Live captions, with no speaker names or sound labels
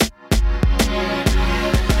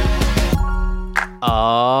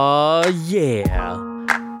Yeah.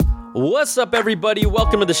 What's up, everybody?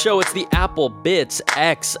 Welcome to the show. It's the Apple Bits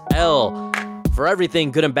XL. For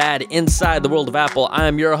everything good and bad inside the world of Apple, I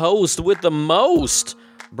am your host with the most,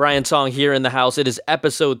 Brian Tong, here in the house. It is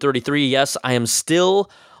episode 33. Yes, I am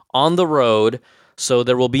still on the road, so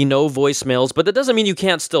there will be no voicemails, but that doesn't mean you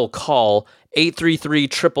can't still call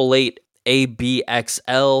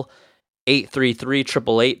 833-888-ABXL.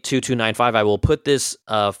 833-888-2295. I will put this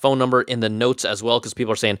phone number in the notes as well because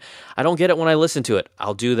people are saying, I don't get it when I listen to it.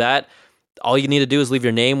 I'll do that. All you need to do is leave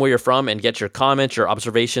your name, where you're from, and get your comments, your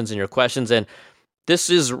observations, and your questions. And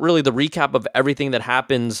this is really the recap of everything that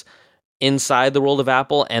happens inside the world of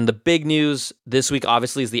Apple. And the big news this week,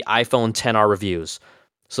 obviously, is the iPhone XR reviews.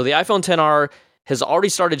 So the iPhone XR has already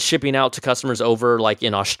started shipping out to customers over like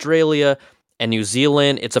in Australia and New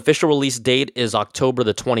Zealand. Its official release date is October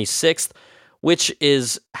the 26th, which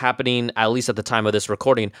is happening, at least at the time of this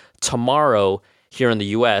recording, tomorrow here in the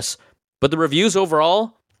US. But the reviews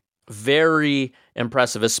overall, very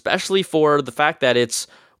impressive, especially for the fact that it's,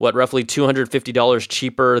 roughly $250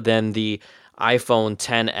 cheaper than the iPhone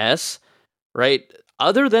XS, right?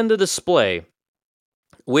 Other than the display,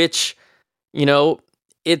 which,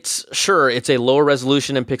 it's a lower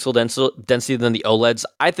resolution and pixel density than the OLEDs.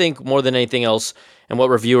 I think more than anything else, and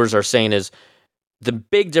what reviewers are saying is the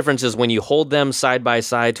big difference is when you hold them side by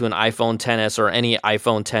side to an iPhone XS or any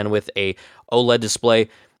iPhone X with a OLED display,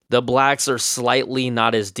 the blacks are slightly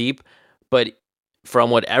not as deep, but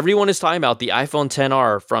from what everyone is talking about, the iPhone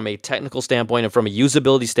XR from a technical standpoint and from a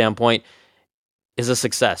usability standpoint is a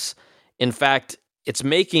success. In fact, it's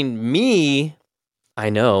making me,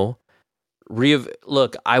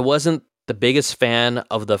 look, I wasn't the biggest fan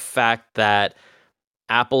of the fact that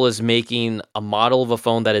Apple is making a model of a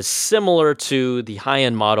phone that is similar to the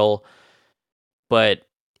high-end model, but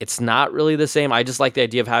it's not really the same. I just like the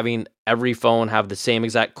idea of having every phone have the same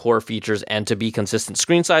exact core features and to be consistent.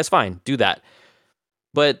 Screen size, fine, do that.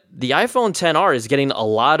 But the iPhone XR is getting a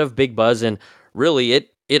lot of big buzz, and really,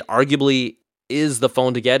 it arguably is the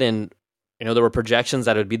phone to get. And there were projections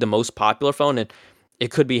that it would be the most popular phone, and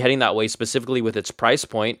it could be heading that way, specifically with its price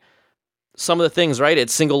point. Some of the things, right?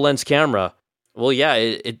 It's single lens camera. Well, yeah,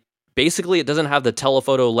 it basically it doesn't have the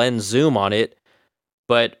telephoto lens zoom on it,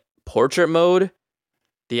 but portrait mode,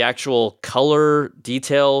 the actual color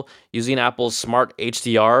detail using Apple's smart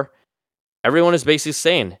HDR, everyone is basically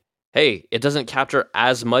saying, hey, it doesn't capture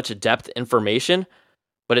as much depth information,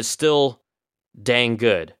 but it's still dang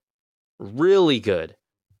good. Really good.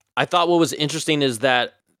 I thought what was interesting is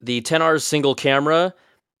that the XR's single camera,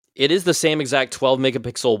 it is the same exact 12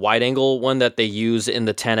 megapixel wide angle one that they use in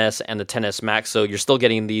the XS and the XS Max. So you're still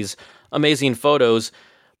getting these amazing photos.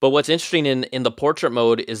 But what's interesting in the portrait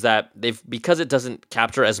mode is that because it doesn't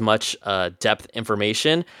capture as much depth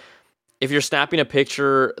information, if you're snapping a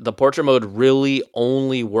picture, the portrait mode really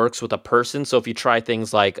only works with a person. So if you try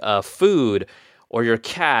things like food or your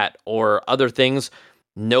cat or other things,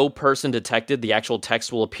 no person detected, the actual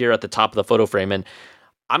text will appear at the top of the photo frame. And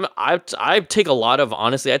I take a lot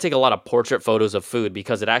of portrait photos of food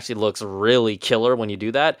because it actually looks really killer when you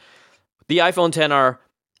do that. The iPhone XR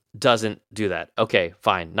doesn't do that. Okay,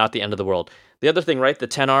 fine, not the end of the world. The other thing, right, the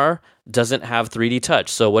XR doesn't have 3D touch.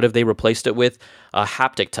 So what if they replaced it with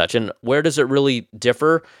haptic touch? And where does it really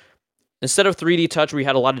differ? Instead of 3D touch, we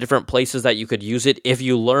had a lot of different places that you could use it if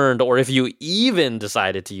you learned or if you even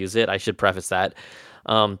decided to use it. I should preface that.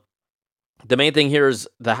 The main thing here is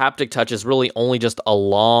the haptic touch is really only just a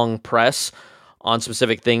long press on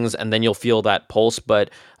specific things, and then you'll feel that pulse. But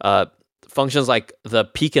functions like the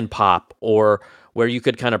peek and pop, or where you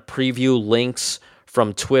could kind of preview links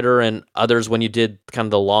from Twitter and others when you did kind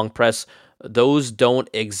of the long press, those don't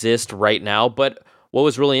exist right now. But what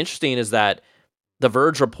was really interesting is that The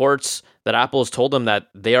Verge reports that Apple has told them that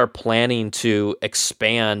they are planning to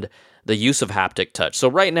expand the use of haptic touch. So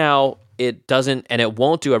right now, it doesn't, and it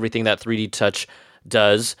won't do everything that 3D touch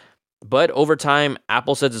does. But over time,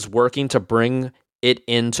 Apple says it's working to bring it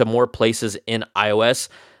into more places in iOS.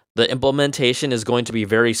 The implementation is going to be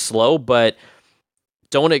very slow, but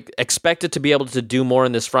don't expect it to be able to do more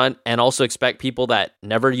in this front, and also expect people that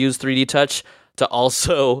never use 3D touch to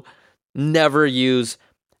also never use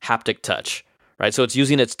haptic touch, right? So it's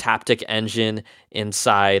using its Taptic engine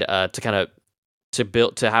inside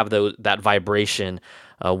to have that vibration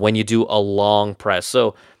when you do a long press.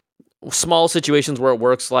 So small situations where it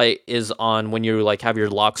works is on when you have your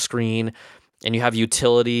lock screen and you have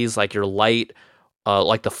utilities like your light,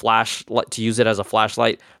 like the flash, to use it as a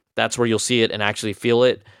flashlight. That's where you'll see it and actually feel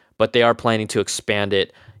it. But they are planning to expand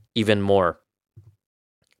it even more.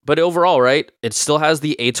 But overall, right, it still has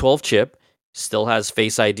the A12 chip, still has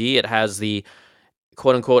Face ID. It has the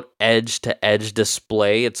quote unquote edge to edge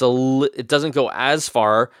display. It doesn't go as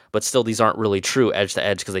far, but still these aren't really true edge to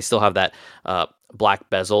edge because they still have that black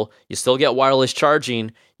bezel. You still get wireless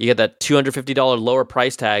charging. You get that $250 lower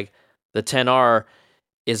price tag. The 10R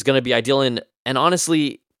is going to be ideal. And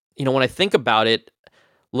honestly, when I think about it,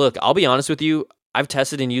 look, I'll be honest with you. I've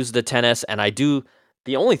tested and used the 10S, and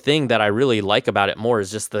the only thing that I really like about it more is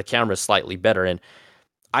just the camera is slightly better. And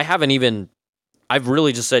I've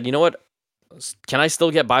really just said, you know what? Can I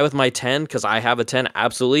still get by with my 10 because I have a 10?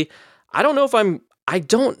 Absolutely. I don't know.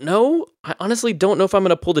 I honestly don't know if I'm going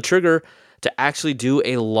to pull the trigger to actually do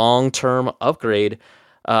a long-term upgrade.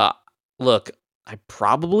 Look, I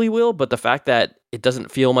probably will, but the fact that it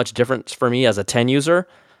doesn't feel much different for me as a 10 user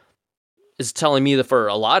is telling me that for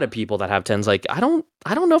a lot of people that have 10s, like, I don't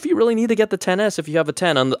know if you really need to get the 10S if you have a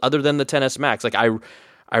 10 other than the 10S Max. Like,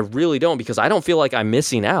 I really don't, because I don't feel like I'm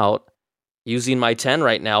missing out using my 10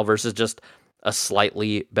 right now versus just a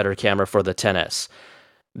slightly better camera for the 10S.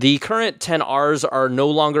 The current 10Rs are no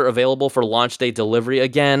longer available for launch day delivery.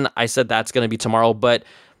 Again, I said that's going to be tomorrow, but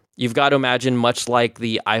you've got to imagine, much like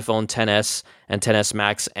the iPhone XS and XS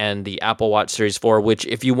Max and the Apple Watch Series 4, which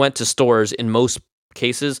if you went to stores, in most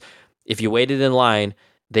cases, if you waited in line,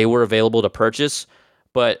 they were available to purchase.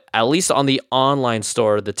 But at least on the online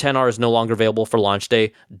store, the 10R is no longer available for launch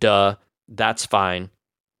day. Duh, that's fine.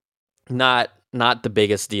 Not the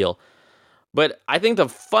biggest deal. But I think the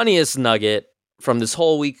funniest nugget from this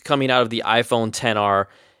whole week coming out of the iPhone XR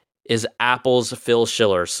is Apple's Phil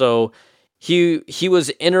Schiller. So he was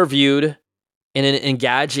interviewed in an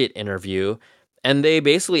Engadget interview, and they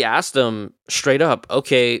basically asked him straight up,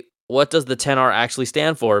 okay, what does the XR actually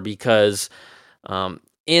stand for? Because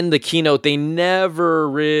in the keynote, they never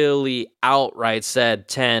really outright said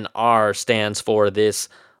XR stands for this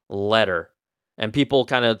letter. And people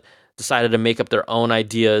kind of decided to make up their own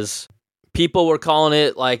ideas. People were calling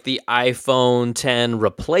it like the iPhone X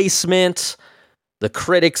replacement. The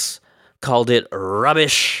critics called it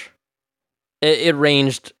rubbish. It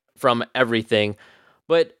ranged from everything.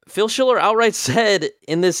 But Phil Schiller outright said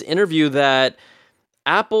in this interview that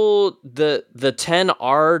Apple, the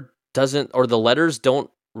XR doesn't, or the letters don't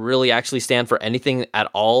really actually stand for anything at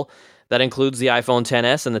all. That includes the iPhone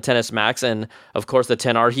XS and the XS Max, and of course the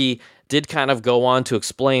XR. He did kind of go on to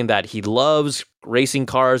explain that he loves racing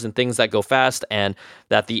cars and things that go fast, and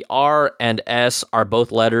that the R and S are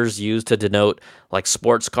both letters used to denote like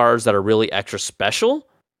sports cars that are really extra special.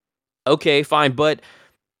 Okay, fine, but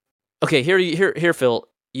okay, here, Phil.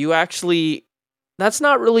 You actually, that's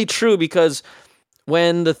not really true, because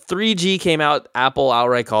when the 3G came out, Apple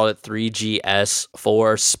outright called it 3GS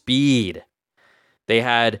for speed. They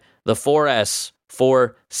had the 4S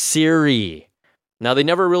for Siri. Now, they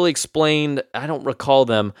never really explained, I don't recall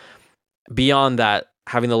them beyond that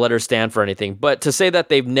having the letters stand for anything. But to say that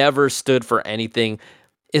they've never stood for anything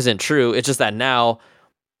isn't true. It's just that now,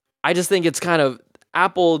 I just think it's kind of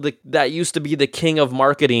Apple, that used to be the king of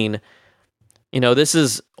marketing. This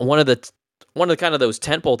is one of the kind of those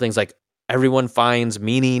tentpole things, like everyone finds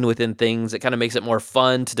meaning within things. It kind of makes it more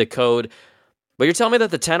fun to decode. But you're telling me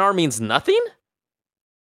that the XR means nothing?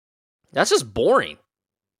 That's just boring.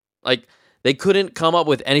 Like, they couldn't come up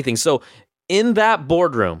with anything. So in that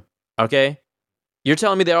boardroom, okay, you're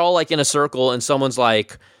telling me they're all like in a circle and someone's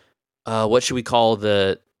like, what should we call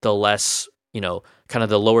the less, kind of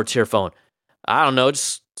the lower tier phone? I don't know.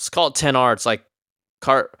 Just call it XR. It's like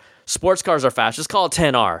sports cars are fast. Just call it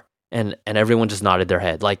XR. And everyone just nodded their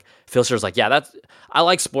head. Like, Phil Schiller's like, yeah, I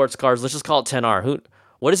like sports cars. Let's just call it XR.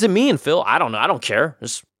 What does it mean, Phil? I don't know. I don't care.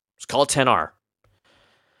 Just call it XR.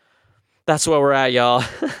 That's where we're at, y'all.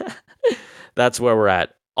 That's where we're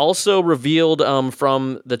at. Also revealed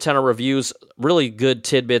from the XR reviews, really good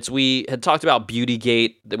tidbits. We had talked about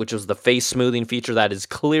Beautygate, which was the face smoothing feature that is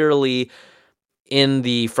clearly in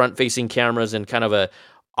the front-facing cameras and kind of a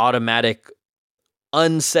automatic,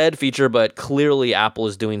 unsaid feature, but clearly Apple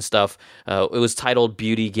is doing stuff. It was titled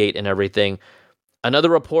Beautygate and everything. Another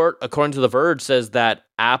report, according to The Verge, says that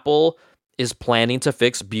Apple is planning to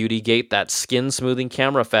fix Beautygate, that skin smoothing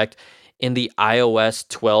camera effect, in the iOS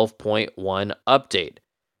 12.1 update.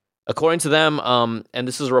 According to them, and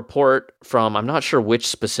this is a report from, I'm not sure which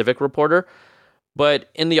specific reporter,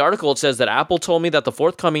 but in the article it says that Apple told me that the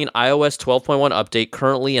forthcoming iOS 12.1 update,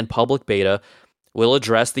 currently in public beta, will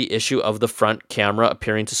address the issue of the front camera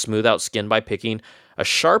appearing to smooth out skin by picking a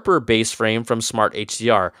sharper base frame from Smart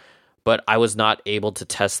HDR, but I was not able to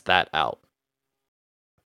test that out.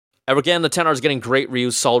 Again, the XR is getting great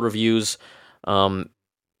reviews, solid reviews.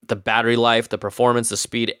 The battery life, the performance, the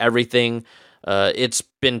speed, everything. It's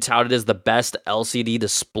been touted as the best LCD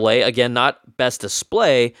display. Again, not best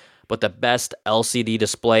display, but the best LCD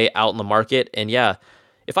display out in the market. And yeah,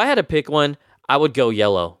 if I had to pick one, I would go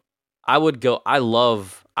yellow. I would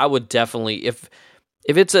definitely, if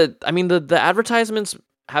it's the advertisements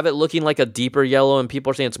have it looking like a deeper yellow and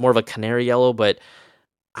people are saying it's more of a canary yellow, but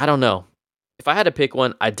I don't know. If I had to pick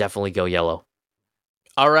one, I'd definitely go yellow.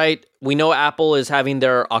 All right, we know Apple is having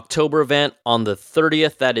their October event on the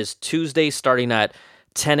 30th. That is Tuesday, starting at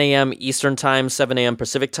 10 a.m. Eastern Time, 7 a.m.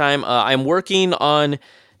 Pacific Time. I'm working on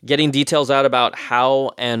getting details out about how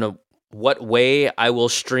and what way I will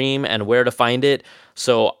stream and where to find it.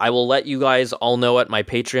 So I will let you guys all know at my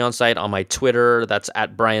Patreon site, on my Twitter, that's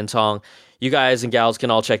at Brian Tong. You guys and gals can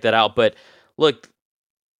all check that out. But look,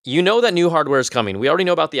 you know that new hardware is coming. We already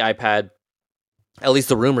know about the iPad, at least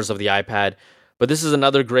the rumors of the iPad. But this is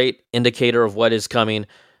another great indicator of what is coming.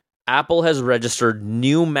 Apple has registered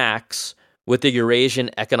new Macs with the Eurasian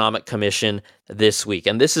Economic Commission this week.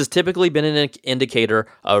 And this has typically been an indicator,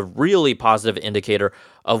 a really positive indicator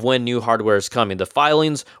of when new hardware is coming. The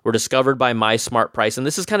filings were discovered by MySmartPrice, and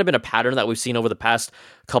this has kind of been a pattern that we've seen over the past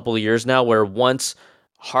couple of years now, where once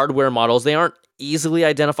hardware models, they aren't easily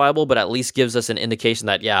identifiable, but at least gives us an indication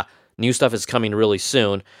that, yeah, new stuff is coming really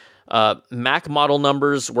soon. Mac model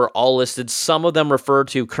numbers were all listed. Some of them refer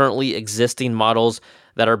to currently existing models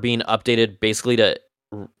that are being updated basically to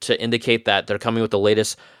indicate that they're coming with the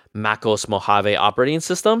latest macOS Mojave operating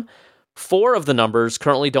system. 4 of the numbers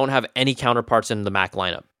currently don't have any counterparts in the Mac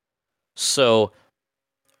lineup. So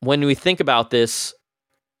when we think about this,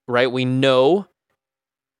 right, we know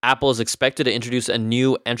Apple is expected to introduce a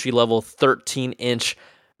new entry-level 13-inch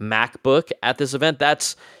MacBook at this event.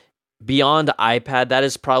 That's beyond iPad. That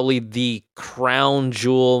is probably the crown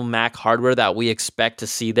jewel Mac hardware that we expect to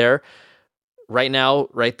see there. Right now,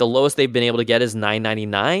 right, the lowest they've been able to get is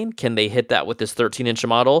 $999. Can they hit that with this 13-inch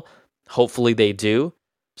model? Hopefully they do.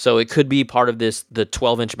 So it could be part of the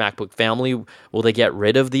 12-inch MacBook family. Will they get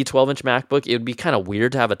rid of the 12-inch MacBook? It would be kind of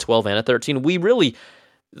weird to have a 12 and a 13.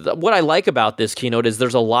 What I like about this keynote is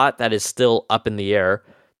there's a lot that is still up in the air.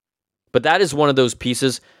 But that is one of those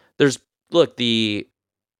pieces. The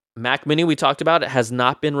Mac Mini we talked about, it has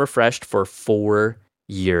not been refreshed for 4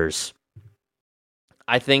 years.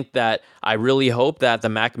 I really hope that the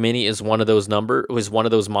Mac Mini is one of those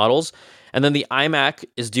models. And then the iMac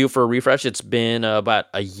is due for a refresh. It's been about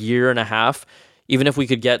a year and a half. Even if we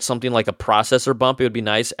could get something like a processor bump, it would be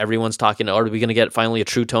nice. Everyone's talking, are we going to get finally a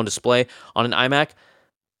True Tone display on an iMac?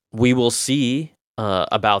 We will see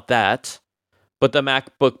about that. But the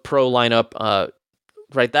MacBook Pro lineup,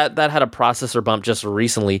 right, that had a processor bump just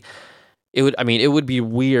recently. It would be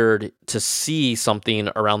weird to see something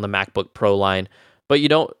around the MacBook Pro line. But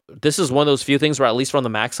this is one of those few things where, at least from the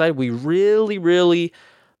Mac side, we really, really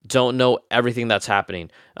don't know everything that's happening.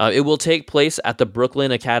 It will take place at the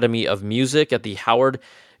Brooklyn Academy of Music at the Howard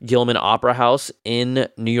Gilman Opera House in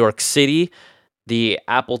New York City. The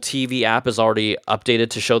Apple TV app is already updated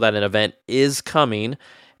to show that an event is coming.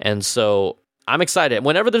 And so I'm excited.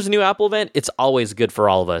 Whenever there's a new Apple event, it's always good for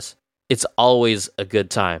all of us. It's always a good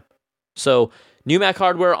time. So new Mac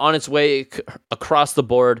hardware on its way across the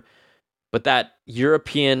board. But that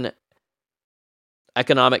European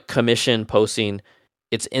Economic Commission posting,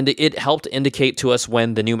 it helped indicate to us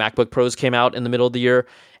when the new MacBook Pros came out in the middle of the year,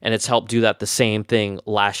 and it's helped do that the same thing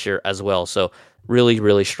last year as well. So really,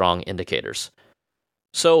 really strong indicators.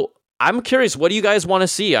 So I'm curious, what do you guys want to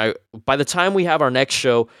see? By the time we have our next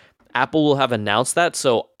show, Apple will have announced that.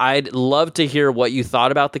 So I'd love to hear what you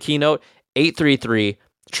thought about the keynote.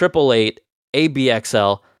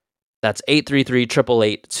 833-888-ABXL. That's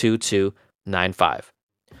 833-888-2295.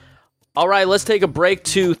 All right, let's take a break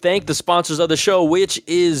to thank the sponsors of the show, which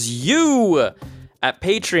is you at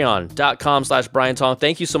patreon.com/Brian Tong.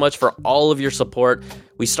 Thank you so much for all of your support.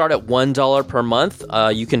 We start at $1 per month.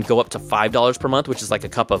 You can go up to $5 per month, which is like a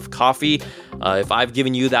cup of coffee. If I've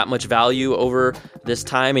given you that much value over this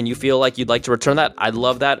time and you feel like you'd like to return that, I'd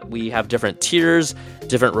love that. We have different tiers,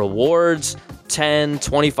 different rewards, 10,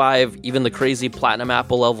 25, even the crazy platinum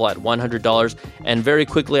Apple level at $100. And very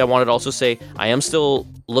quickly, I wanted to also say I am still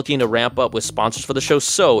looking to ramp up with sponsors for the show.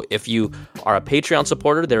 So if you are a Patreon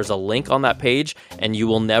supporter, there's a link on that page and you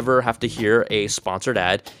will never have to hear a sponsored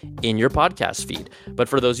ad in your podcast feed. But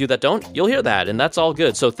for those of you that don't, you'll hear that, and that's all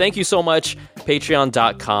good. So thank you so much,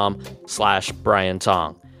 patreon.com/Brian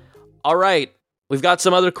Tong. All right, we've got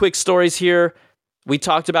some other quick stories here. We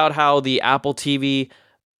talked about how the Apple TV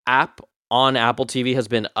app on Apple TV has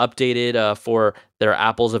been updated for their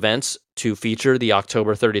Apple's events to feature the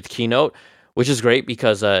October 30th keynote, which is great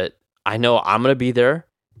because I know I'm going to be there.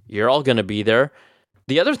 You're all going to be there.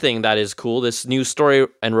 The other thing that is cool, this new story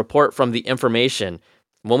and report from The Information.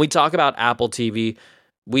 When we talk about Apple TV,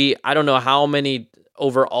 I don't know how many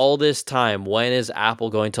over all this time, when is Apple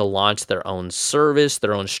going to launch their own service,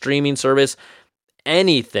 their own streaming service,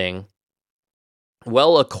 anything?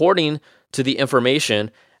 Well, according to the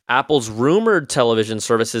information, Apple's rumored television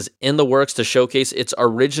service is in the works to showcase its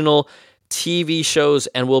original TV shows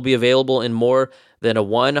and will be available in more than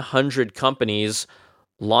 100 companies,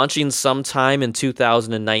 launching sometime in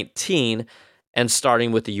 2019 and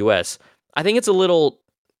starting with the US. I think it's a little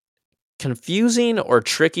confusing or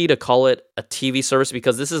tricky to call it a TV service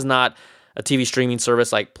because this is not a TV streaming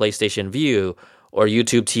service like PlayStation Vue or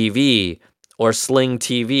YouTube TV or Sling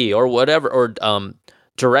TV or whatever, or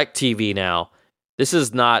Direct TV now. This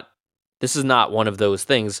is not one of those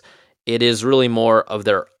things. It is really more of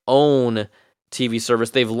their own TV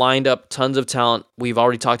service. They've lined up tons of talent. We've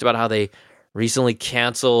already talked about how they recently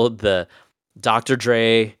canceled the Dr.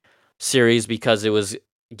 Dre series because it was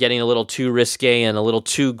getting a little too risque and a little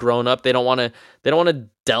too grown up. They don't want to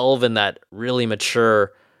delve in that really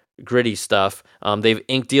mature, gritty stuff. They've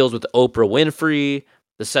inked deals with Oprah Winfrey,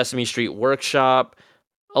 the Sesame Street Workshop,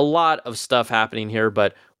 a lot of stuff happening here,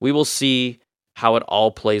 but we will see how it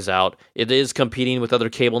all plays out. It is competing with other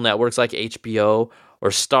cable networks like HBO or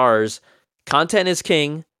Starz. Content is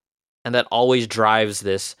king, and that always drives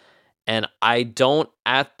this. And I don't,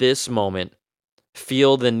 at this moment,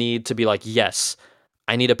 feel the need to be like, yes,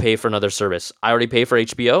 I need to pay for another service. I already pay for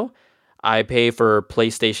HBO, I pay for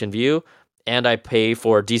PlayStation Vue, and I pay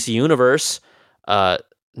for DC Universe.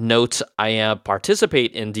 Note, I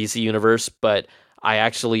participate in DC Universe, but I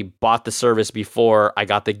actually bought the service before I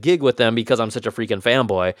got the gig with them because I'm such a freaking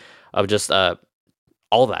fanboy of just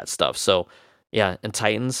all that stuff. So yeah, and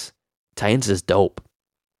Titans is dope.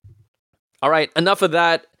 All right, enough of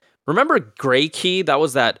that. Remember Gray Key? That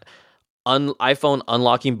was that iPhone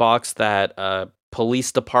unlocking box that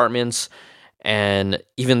police departments and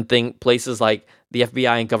even places like the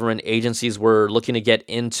FBI and government agencies were looking to get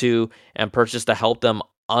into and purchase to help them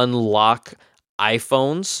unlock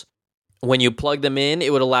iPhones. When you plug them in,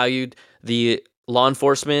 it would allow the law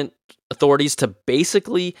enforcement authorities to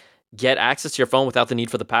basically get access to your phone without the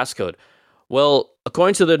need for the passcode. Well,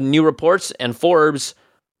 according to the new reports and Forbes,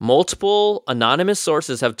 multiple anonymous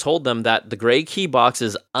sources have told them that the Gray Key box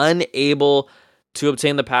is unable to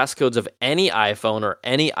obtain the passcodes of any iPhone or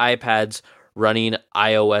any iPads running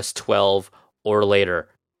iOS 12 or later.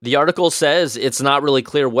 The article says it's not really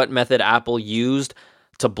clear what method Apple used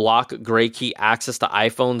to block Gray Key access to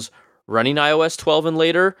iPhones running iOS 12 and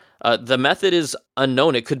later. The method is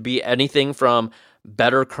unknown. It could be anything from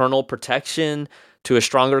better kernel protection to a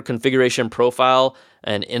stronger configuration profile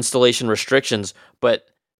and installation restrictions, but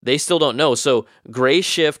they still don't know. So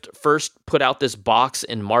Grayshift first put out this box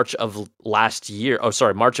in March of this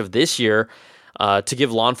year, to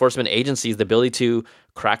give law enforcement agencies the ability to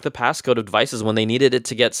crack the passcode of devices when they needed it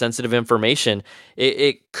to get sensitive information.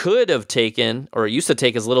 It could have taken, or it used to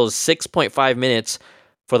take, as little as 6.5 minutes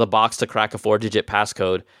for the box to crack a 4-digit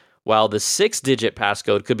passcode, while the 6-digit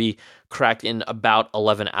passcode could be cracked in about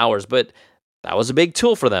 11 hours. But that was a big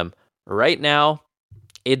tool for them. Right now,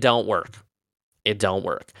 it don't work. It don't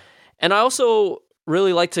work. And I also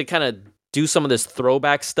really like to kind of do some of this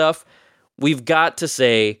throwback stuff. We've got to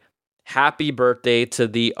say happy birthday to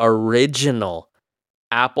the original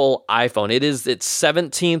Apple iPhone. It is its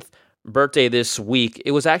 17th birthday this week.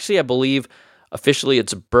 It was actually, I believe, officially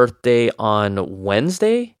its birthday on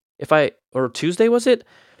Wednesday, or Tuesday, was it?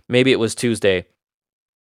 Maybe it was Tuesday.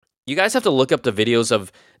 You guys have to look up the videos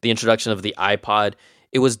of the introduction of the iPod.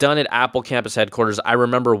 It was done at Apple campus headquarters. I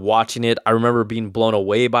remember watching it. I remember being blown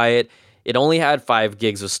away by it. It only had 5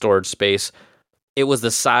 gigs of storage space. It was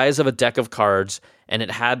the size of a deck of cards, and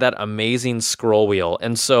it had that amazing scroll wheel.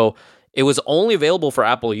 And so it was only available for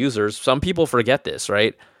Apple users. Some people forget this,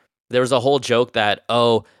 right? There was a whole joke that,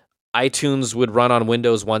 iTunes would run on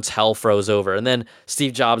Windows once hell froze over. And then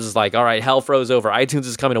Steve Jobs is like, all right, hell froze over. iTunes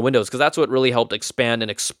is coming to Windows, because that's what really helped expand and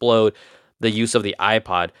explode the use of the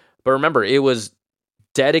iPod. But remember, it was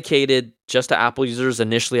dedicated just to Apple users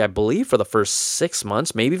initially, I believe, for the first 6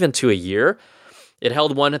 months, maybe even to a year. It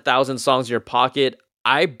held 1,000 songs in your pocket.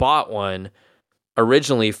 I bought one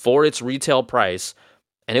originally for its retail price,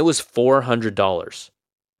 and it was $400.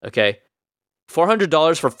 Okay?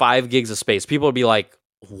 $400 for 5 gigs of space. People would be like,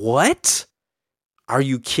 what? Are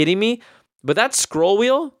you kidding me? But that scroll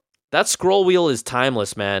wheel is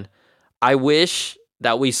timeless, man. I wish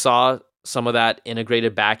that we saw some of that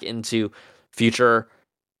integrated back into future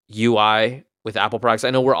UI with Apple products.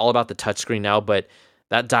 I know we're all about the touchscreen now, but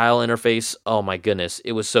that dial interface, oh my goodness,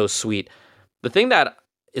 it was so sweet. The thing that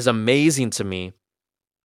is amazing to me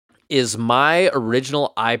is my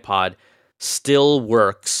original iPod still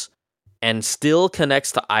works and still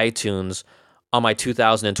connects to iTunes on my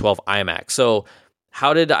 2012 iMac. So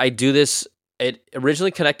how did I do this? It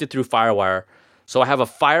originally connected through FireWire. So I have a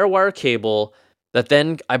FireWire cable that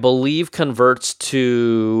then I believe converts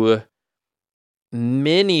to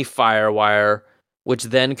mini FireWire, which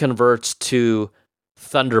then converts to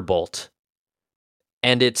Thunderbolt.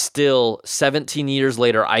 And it's still 17 years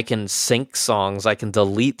later, I can sync songs, I can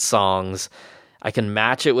delete songs, I can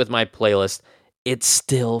match it with my playlist. It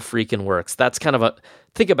still freaking works. That's kind of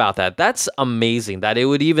think about that. That's amazing that it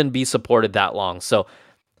would even be supported that long. So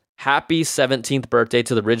happy 17th birthday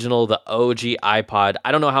to the original, the OG iPod.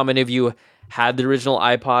 I don't know how many of you had the original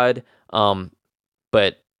iPod,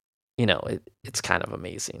 but it's kind of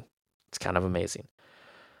amazing. It's kind of amazing.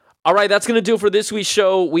 All right, that's going to do it for this week's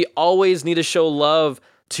show. We always need to show love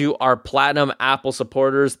to our Platinum Apple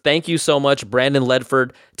supporters. Thank you so much, Brandon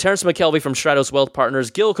Ledford, Terrence McKelvey from Stratos Wealth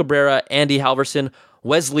Partners, Gil Cabrera, Andy Halverson,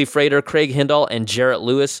 Wesley Frater, Craig Hindall, and Jarrett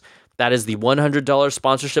Lewis. That is the $100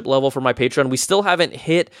 sponsorship level for my Patreon. We still haven't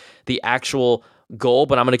hit the actual goal,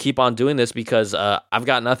 but I'm going to keep on doing this because I've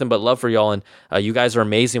got nothing but love for y'all, and you guys are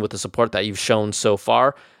amazing with the support that you've shown so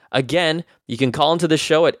far. Again, you can call into the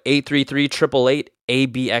show at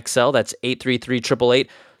 833-888-ABXL. That's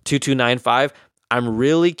 833-888-2295. I'm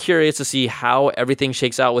really curious to see how everything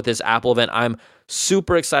shakes out with this Apple event. I'm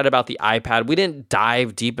super excited about the iPad. We didn't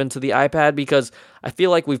dive deep into the iPad because I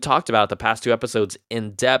feel like we've talked about the past 2 episodes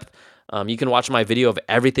in depth. You can watch my video of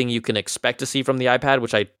everything you can expect to see from the iPad,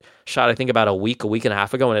 which I shot, I think, about a week and a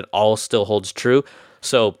half ago, and it all still holds true.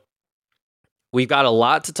 So we've got a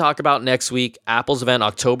lot to talk about next week. Apple's event,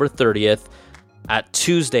 October 30th at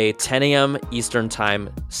Tuesday, 10 a.m. Eastern Time,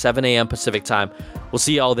 7 a.m. Pacific Time. We'll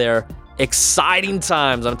see y'all there. Exciting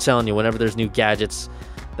times, I'm telling you, whenever there's new gadgets,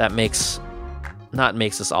 that makes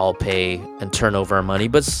us all pay and turn over our money.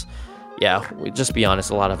 But yeah, we just be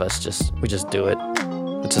honest, a lot of us just do it.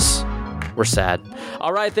 We're sad.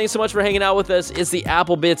 All right, thanks so much for hanging out with us. It's the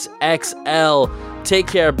Apple Bits XL. Take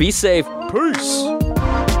care, be safe. Peace.